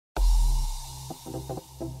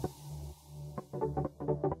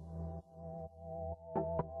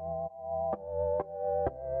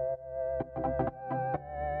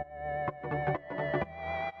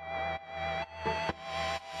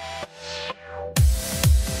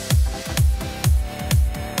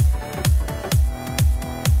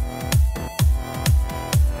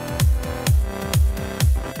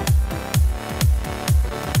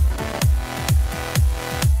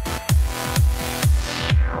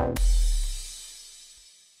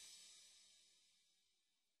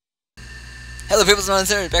Hello people,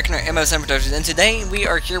 it's back in our MSM Productions, and today we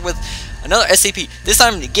are here with another SCP. This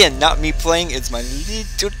time, again, not me playing, it's my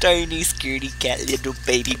little tiny scaredy cat little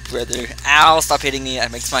baby brother. Ow, stop hitting me, that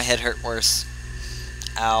makes my head hurt worse.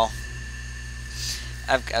 Ow.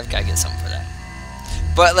 I've got to get something for that.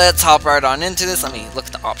 But let's hop right on into this. Let me look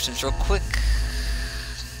at the options real quick.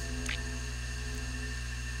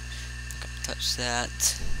 Touch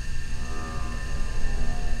that.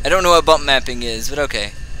 I don't know what bump mapping is, but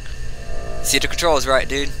okay. See the controls, right,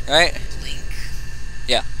 dude? Right? Blink.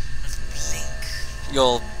 Yeah. Blink.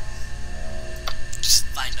 You'll just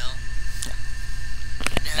find out. Yeah.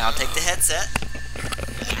 No. Now take the headset.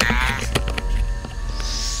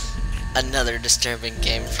 Another disturbing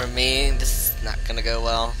game for me. This is not gonna go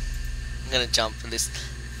well. I'm gonna jump at least.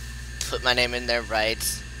 Put my name in there right.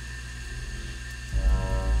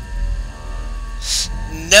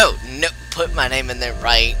 No, no. Put my name in there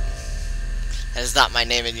right. That is not my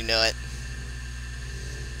name, and you know it.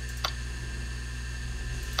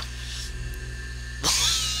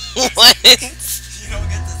 What? You don't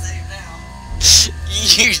get to save now.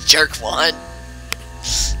 You jerkwad.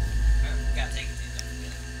 Gotta take it,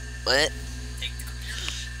 dude. What? Take the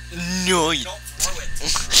computer. No, you Don't throw it.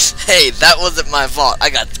 Hey, that wasn't my fault. I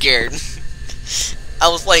got scared. I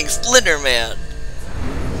was playing Slender Man.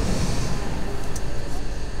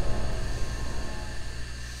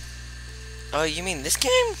 Oh, you mean this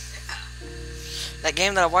game? Yeah. That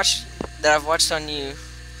game that I've watched on you. Yeah.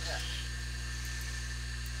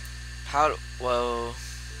 How? Whoa!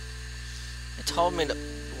 It told me to.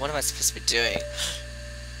 What am I supposed to be doing?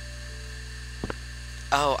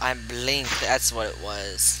 Oh, I blinked. That's what it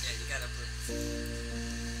was. Yeah, you gotta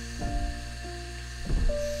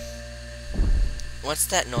What's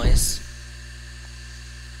that noise?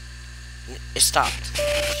 It stopped. You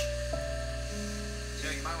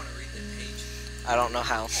know, you might want to read the page. I don't know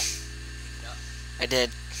how. Pick it up. I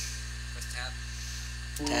did. Press tab.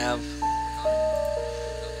 Tab.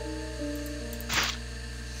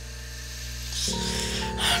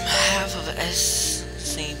 I'm half of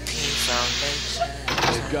SCP Foundation.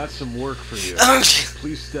 They've got some work for you.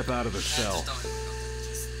 Please step out of the cell.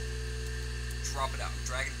 Just drop it out.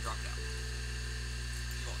 Drag it and drop it out.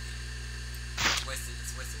 You won't need it. It's wasted.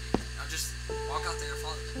 It's wasted. Now just walk out there,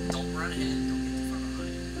 follow them. Don't run ahead. Don't get too far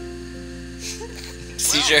behind.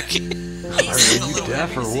 Is he jerking? Are you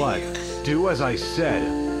deaf or what? Do as I said.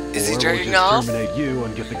 Is he or jerking we'll just off? terminate you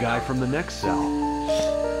and get the guy from the next cell.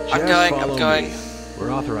 I'm Just going, follow I'm going. me.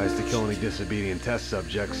 We're authorized to kill any disobedient test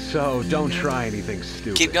subjects, so don't try anything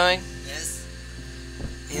stupid. Keep going. Yes.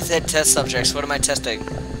 He said test subjects. What am I testing?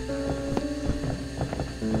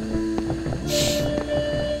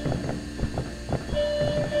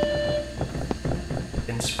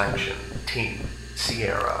 Inspection. Team.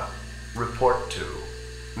 Sierra. Report to.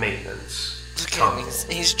 Maintenance. Look at him.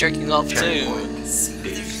 He's jerking off too. Checkpoint.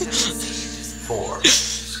 D. 4.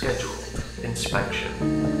 Scheduled. Inspection.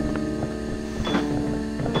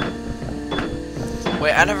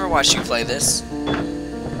 Wait, I never watched you play this.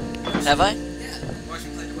 Have I? Yeah. Watch me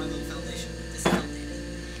play the My Little Foundation. This is outdated.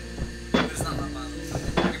 But it's not my Little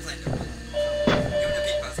Foundation. You're playing the My Little Foundation. Give me the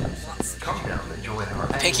Pink Puzzle. Lots. Come down and join our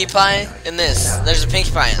Pinkie Pie in this. There's a Pinkie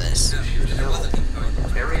Pie in this. No, there was a Pink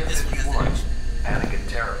Pie. Area This one has 51. the Panic and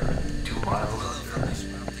Terror. 2 My miles. Little Foundation,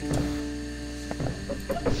 but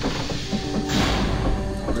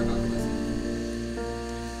I don't think it's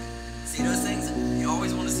see those things? You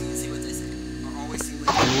always want to see what they say. Or always see what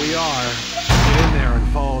Here we are. Get in there and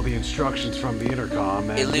follow the instructions from the intercom,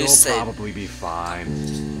 and Elusive. you'll probably be fine.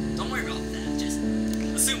 Don't worry about that. Just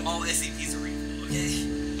assume all SCPs are evil,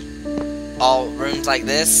 okay? All rooms like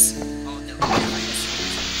this. Oh, no. Door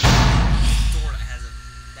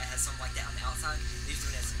that has something like that on the outside. These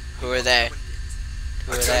two has. Who are they?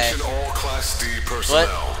 Who are they? Attention all Class D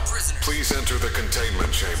personnel. Prisoners. Please enter the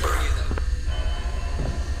containment chamber.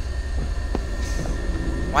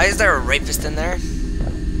 Why is there a rapist in there?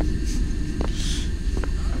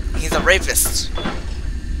 He's a rapist. Don't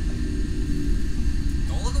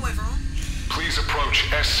look away from him. Please approach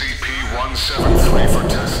SCP-173 for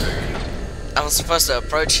testing. I was supposed to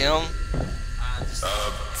approach him. Just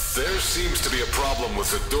There seems to be a problem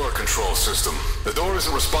with the door control system. The door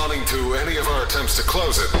isn't responding to any of our attempts to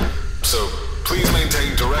close it. So, please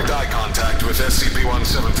maintain direct eye contact with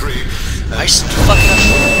SCP-173. I just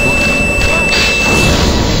fucking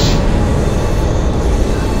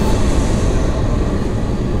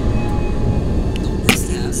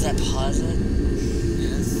Is that pause it?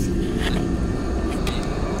 Yes.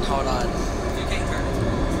 Hold on. You can't turn it.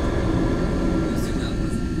 It's too loud.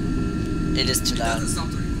 It is too It loud. doesn't stop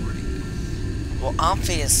the recording. Well,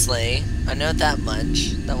 obviously, I know that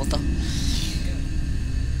much. That was the.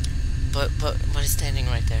 But what is standing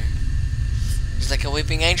right there? It's like a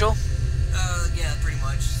weeping angel. Yeah, pretty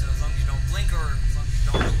much. So as long as you don't blink or as long as you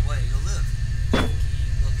don't look away, you'll live. Keep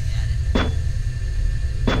looking at it.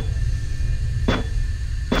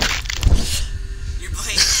 You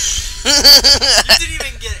blinked. You didn't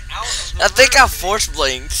even get out of the I think room. I force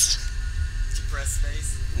blinked. Did you press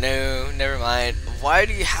space? No, never mind. Why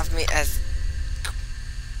do you have me as?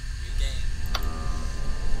 New game.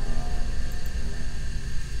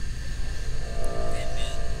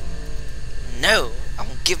 Admin. No, I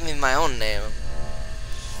won't give me my own name.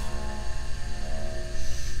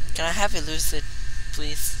 Can I have Elucid,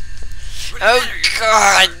 please? What Oh does it matter? You're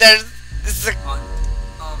God, there's this is a.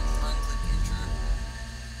 Unclick intro.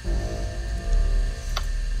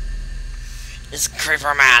 It's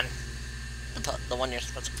Creeper Man. The one you're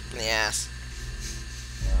supposed to put in the ass.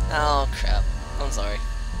 Oh crap. I'm sorry.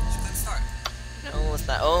 Just click start. No, it's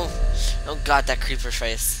not. Oh God, that creeper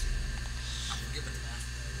face. I forget what the mask.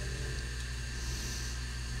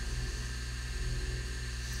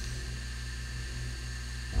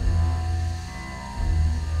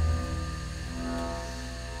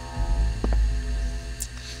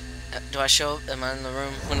 Do I show up? Am I in the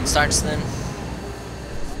room when it starts then?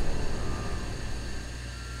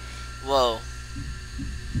 Whoa.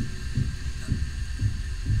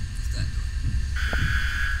 What's that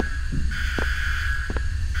doing?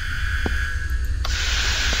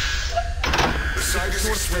 The site is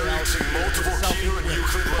experiencing multiple Keter and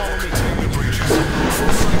Euclid level containment breaches.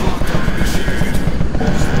 Full site lockdown initiated.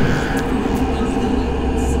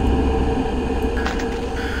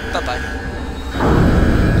 Bye-bye.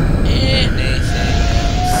 Anything else?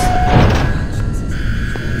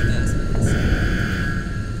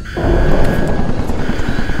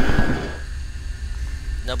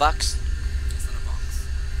 No box? It's not a box.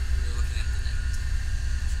 You're looking at the net.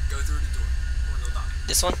 Go through the door. Or no die.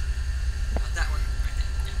 This one? Not that one. Right there.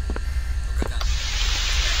 Yeah. Or go down.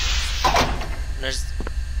 There's.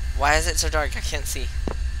 Why is it so dark? I can't see.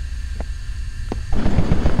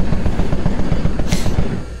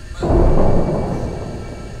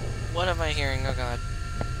 What am I hearing? Oh God.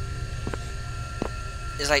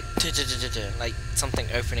 It's like like something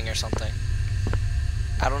opening or something.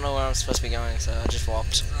 I don't know where I'm supposed to be going, so I just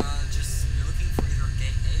walked. Just you're looking for either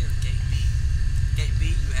gate A or gate B. Gate B,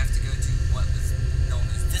 you have to go to what was known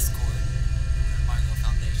as Discord, the Milo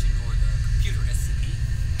Foundation, or the computer SCP.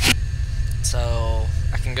 So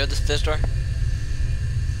I can go to this door.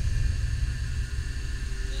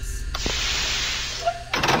 This.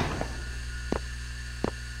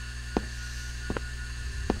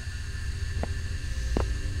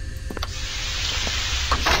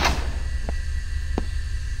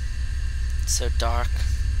 So dark. Why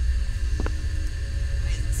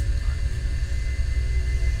is it so dark?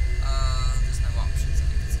 There's no options I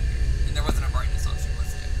can see here. And there wasn't a brightness option,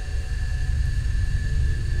 was there?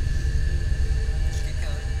 Just keep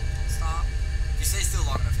going. Don't stop. If you stay still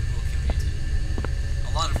long enough, it will kill you too.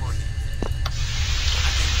 A lot of horror games.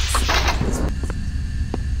 I think this one does.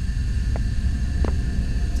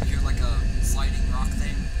 Do you hear like a sliding rock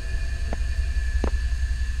thing?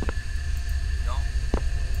 No?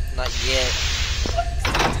 Not yet.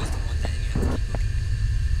 Just the one that you have to keep looking at.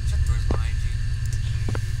 Shut doors behind you.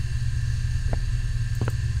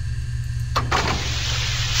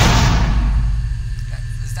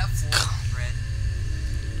 Is that floor red?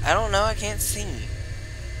 I don't know. I can't see.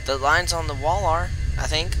 The lines on the wall are. I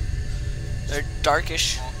think they're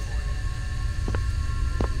darkish. Wall floor.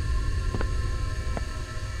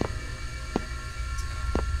 Let's go.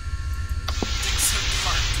 Things so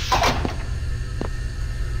dark.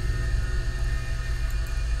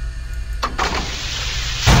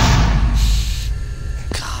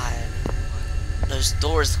 God, those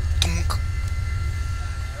doors.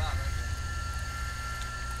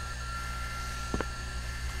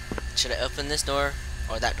 Should I open this door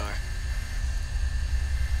or that door?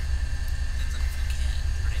 Depends on if you can.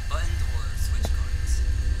 Are they buttons or switch cards?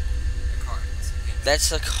 They're cards. You can't-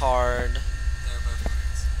 That's a card. They're both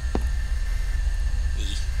cards.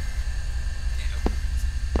 E. Can't open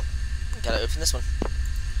them. Gotta open this one.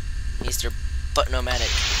 He's your butt-nomatic.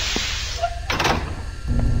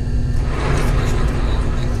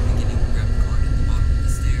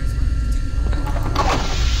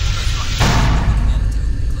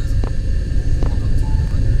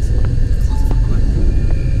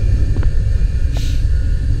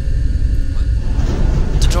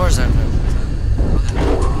 The door's open.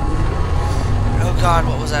 Oh God,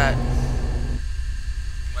 what was that?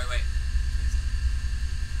 Wait.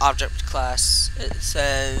 Object class. It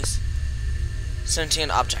says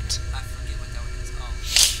sentient object. I forget what that one is.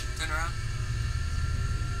 Turn around.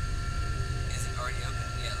 Is it already open?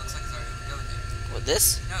 Yeah, it looks like it's already open. Go in there. What,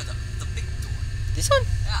 this? No, the big door. This one?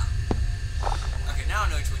 Yeah. Okay, now I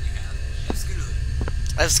know which one you have. You have Scootaloo.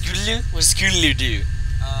 Scootaloo? What does Scootaloo do?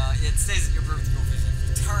 It stays in your peripheral vision.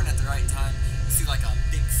 If you turn at the right time, you see like a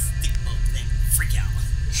big stick bug thing. Freak out.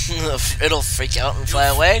 It'll freak out and fly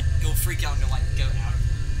away? It'll freak out and it'll like go out of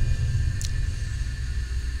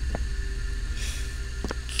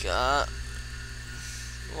you. God.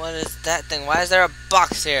 What is that thing? Why is there a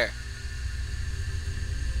box here?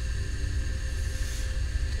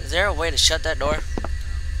 Is there a way to shut that door?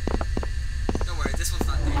 Don't worry, this one's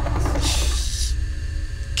not dangerous.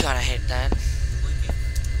 God, I hate that. Blinking.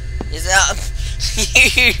 Is that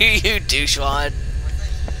you douchewad?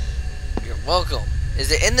 You're welcome.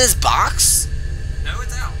 Is it in this box? No,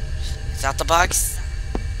 it's out. It's out the box?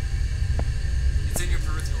 It's in your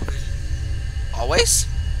peripheral vision. Always?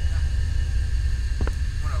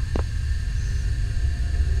 One over.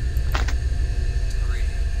 A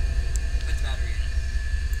radio. Put the battery in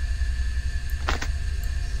it.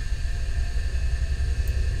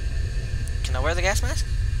 Can I wear the gas mask?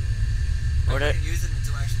 Or I do can't use it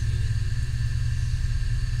until I actually need it.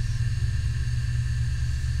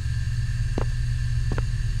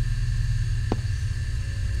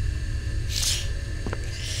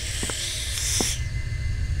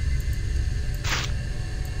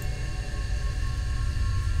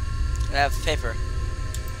 I have paper. It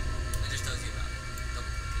just tells you about it.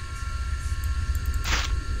 Double click it.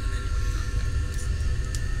 And then you put it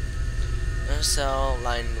on A cell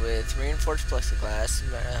lined with reinforced plexiglass.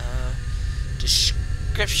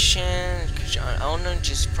 Description. Owner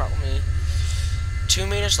just probably 2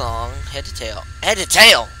 meters long. Head to tail. Head to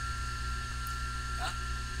tail! Huh?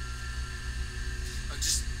 Oh,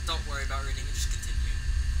 just don't worry about reading it. Just continue.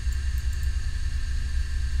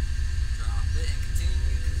 Drop it and continue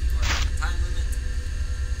because you are at a time limit.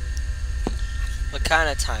 What kind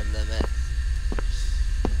of time limit?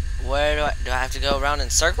 Where do I have to go around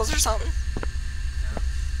in circles or something? No.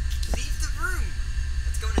 Leave the room.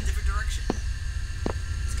 Let's go in a different direction.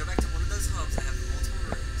 Let's go back to one of those hubs that have multiple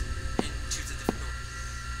rooms and choose a different door.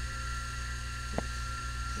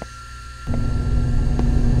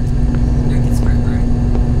 Yeah, get smart, right?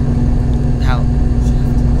 How?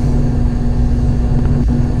 Shift.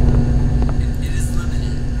 It is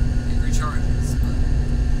limited. It recharges, but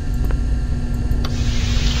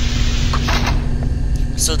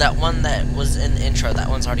So that one that was in the intro, that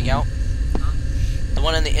one's already out? huh? The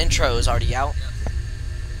one in the intro is already out? Yep.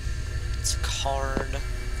 It's a card. They're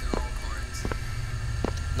all cards.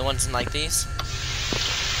 The ones in like these?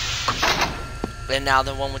 And now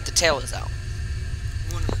the one with the tail is out.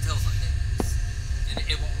 One of the tails like this, and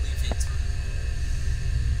it won't leave its room.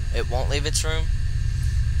 It won't leave its room.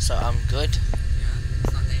 So I'm good. Yeah,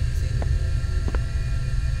 it's not dangerous either.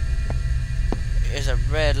 There's a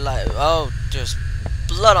red light. Oh, there's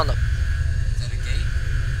blood on the... Is that a gate?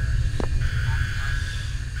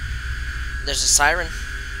 There's a siren. Yeah,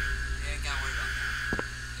 ain't gotta worry about that.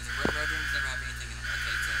 There's a red rooms never have anything in them.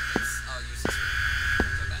 Okay, so let's use this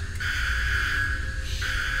room. Go back.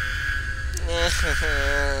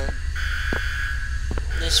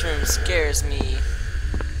 This room scares me.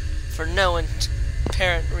 For no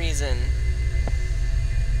apparent reason.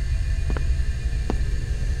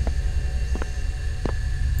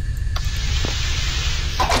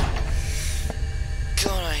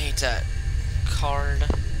 God, I hate that card.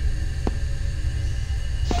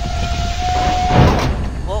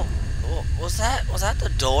 Whoa, was that the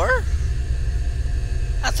door?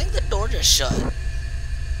 I think the door just shut.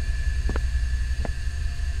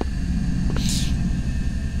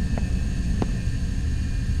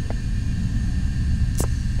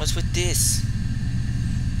 What's with this?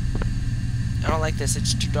 I don't like this,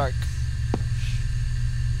 it's too dark.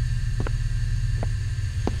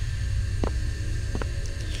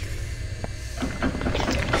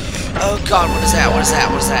 Oh God, what is that? What is that?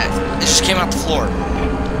 What is that? It just came out the floor.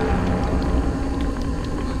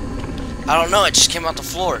 I don't know, it just came out the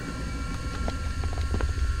floor. Oh,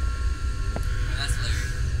 that's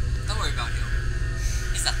Larry. Don't worry about him.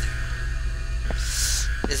 He's not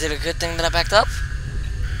there. Is it a good thing that I backed up?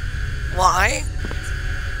 Why?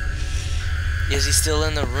 Is he still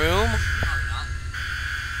in the room? Probably not.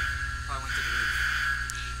 Probably went to the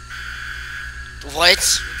roof. What?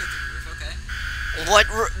 Look at the roof, okay. What?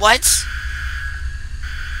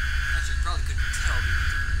 Actually, you probably couldn't tell if you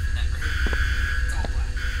went to the roof in that room. It's all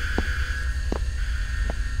black.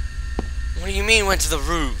 What do you mean went to the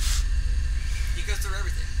roof? He goes through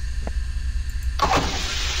everything.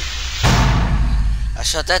 I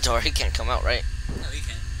shut that door. He can't come out, right? No, he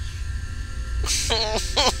can.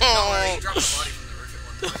 Don't worry, he dropped a body from the roof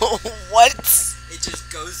at one point. What? It just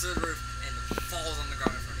goes through the roof and falls on the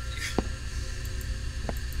ground in front of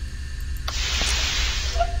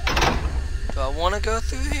you. Do I want to go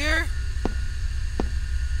through here?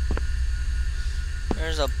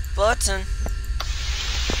 There's a button.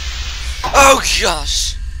 Oh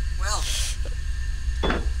gosh! Well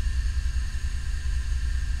then.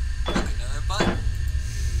 Look, another button.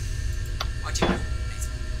 Watch it go.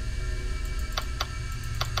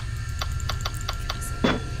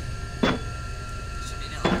 Should be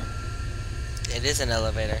an elevator. It is an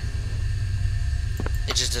elevator.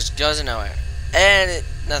 It just goes nowhere. And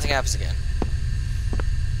nothing happens again.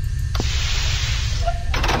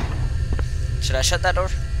 Should I shut that door?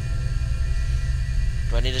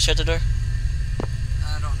 Do I need to shut the door?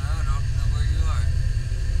 I don't know. I don't know where you are.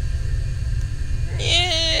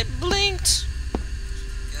 Yeah, it blinked.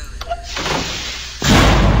 Go then.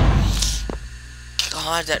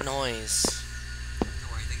 God, that noise.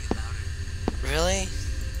 Don't worry, they get louder. Really?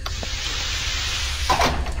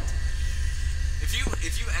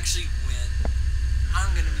 If you actually win, I'm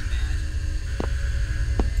gonna be mad.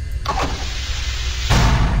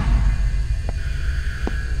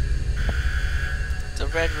 The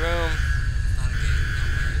red room. It's not a game.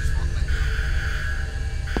 Don't worry, just walk back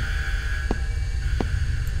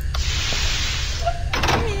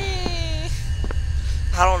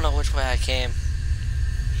out. I don't know which way I came.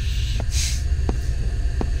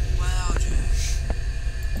 Wow, Jay.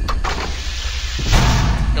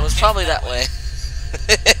 It was probably that way.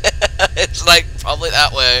 It's like probably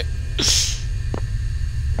that way.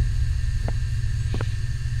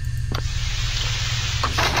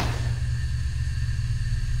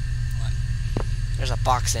 What? There's a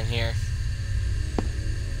box in here.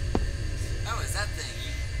 Oh, is that thing?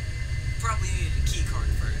 You probably needed a key card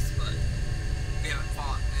first, but we haven't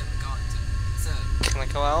gotten to it. So, Can I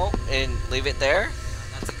go out and leave it there?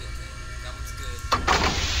 that's a good thing. That one's good.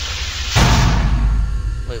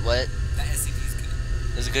 Wait, what? That SCP's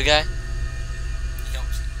good. Is it a good guy? He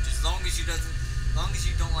helps you. Just as long as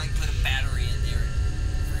you don't like put a battery in there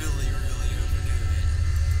and really overdo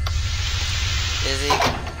it. Is he?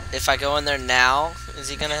 If I go in there now, is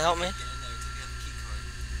he gonna help me? Get in there until you have a key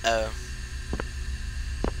card. Oh.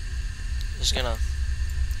 Just gonna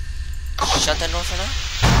shut that door for now?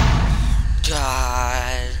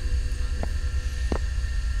 God.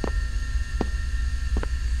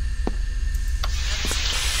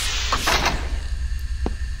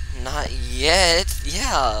 Not yet.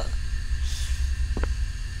 Yeah.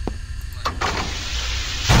 Like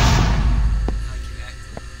you act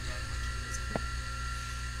like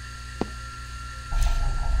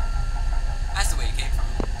that's the way you came from.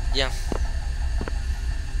 Yeah.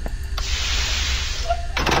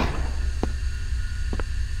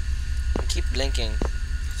 Keep blinking.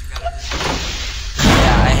 Because you gotta blink.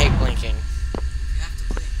 Yeah, I hate blinking. You have to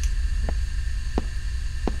blink.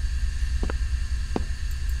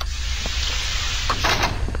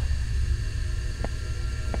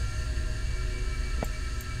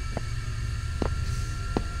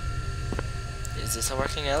 Is this a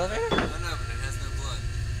working elevator? I don't know, but it has no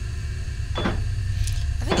blood.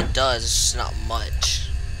 I think it does, it's just not much.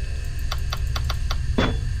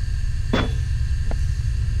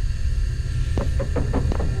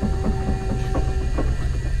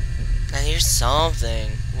 I hear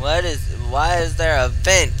something. Why is there a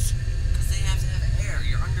vent? Because they have to have air.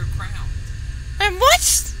 You're underground. And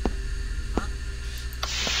what? Huh?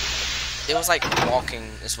 It was like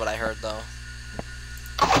walking is what I heard though.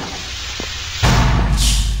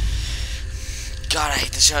 God, I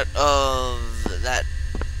hate the shut of that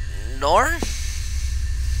door.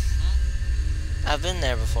 I've been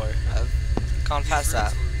there before. I've gone past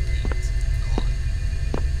that.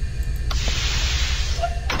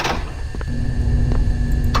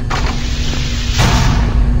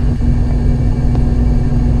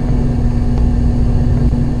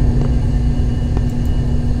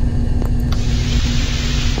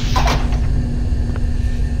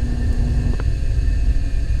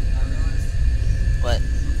 What?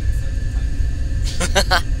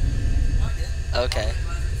 Okay.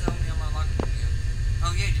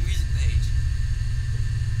 Oh yeah,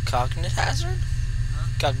 Cognito hazard? Huh?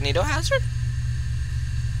 Cognito hazard?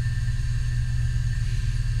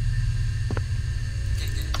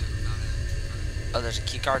 Can't get into it without it. Oh, there's a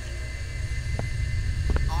key card.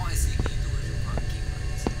 All SCP doors require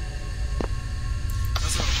keycards.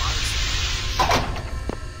 That's what bothers me.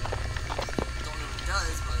 Don't know what it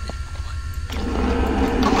does, but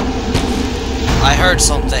I heard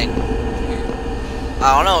something. I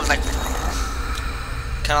don't know, it was like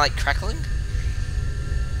kind of like crackling.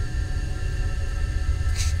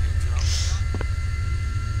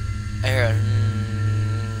 I hear a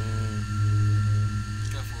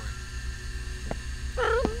go for it.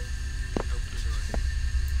 Open the door.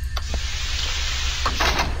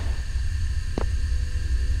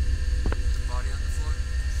 Is the body on the floor?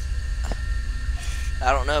 I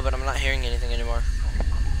don't know, but I'm not hearing anything anymore.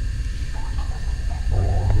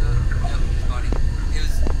 Yep, his body. It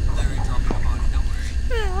was literally dropping the body, don't worry.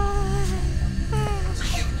 She's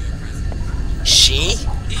giving you a present. She?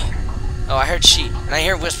 Oh, I heard she. And I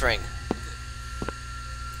hear whispering.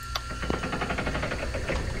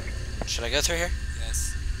 Should I go through here?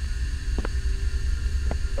 Yes.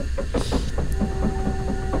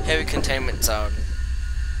 Heavy containment zone.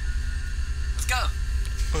 Let's go!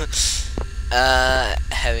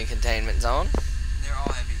 Heavy containment zone. They're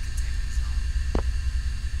all heavy containment zone.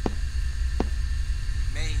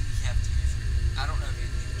 You may have to use your... I don't know if you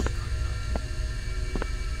need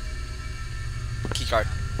a key card or not. Keycard.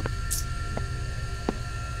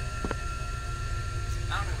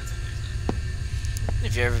 I don't know what's in there, so...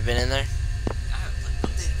 Have you ever been in there? I haven't played the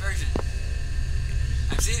updated version.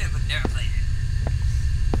 I've seen it, but never played it.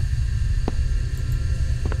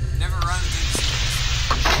 Never run through the series.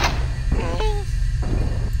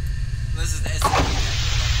 This is the SCP.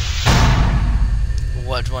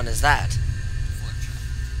 What one is that?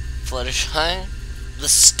 Fluttershy? The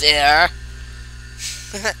stair?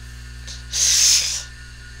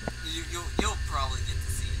 You'll probably get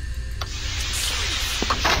to see it.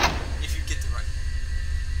 If you get the right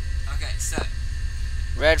one. Okay, so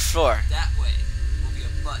Red floor. that way will be a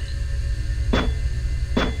button.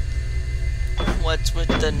 What's with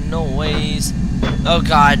the noise? Oh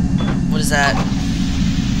god. What is that?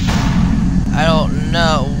 I don't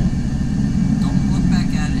know. Don't look back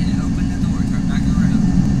at it and open the door. Turn back around.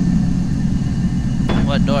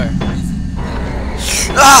 What door? Is it?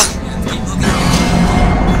 Ah! You have to keep looking at it.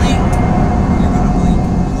 Blink. You're gonna blink.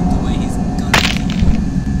 Look the way he's gonna blink.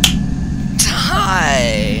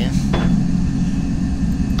 Die.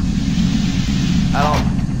 I don't.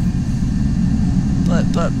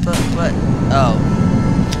 But. Oh.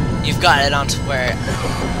 You've got it onto where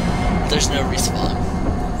there's no respawn.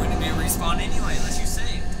 Wouldn't be a respawn anyway unless you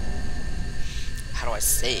saved. How do I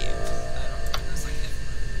save? I don't know. That's like F,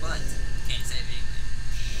 but can't save anything.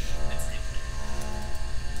 That's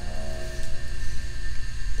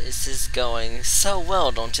it. This is going so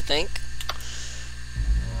well, don't you think?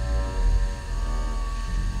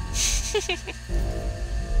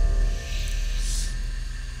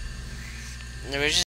 There was just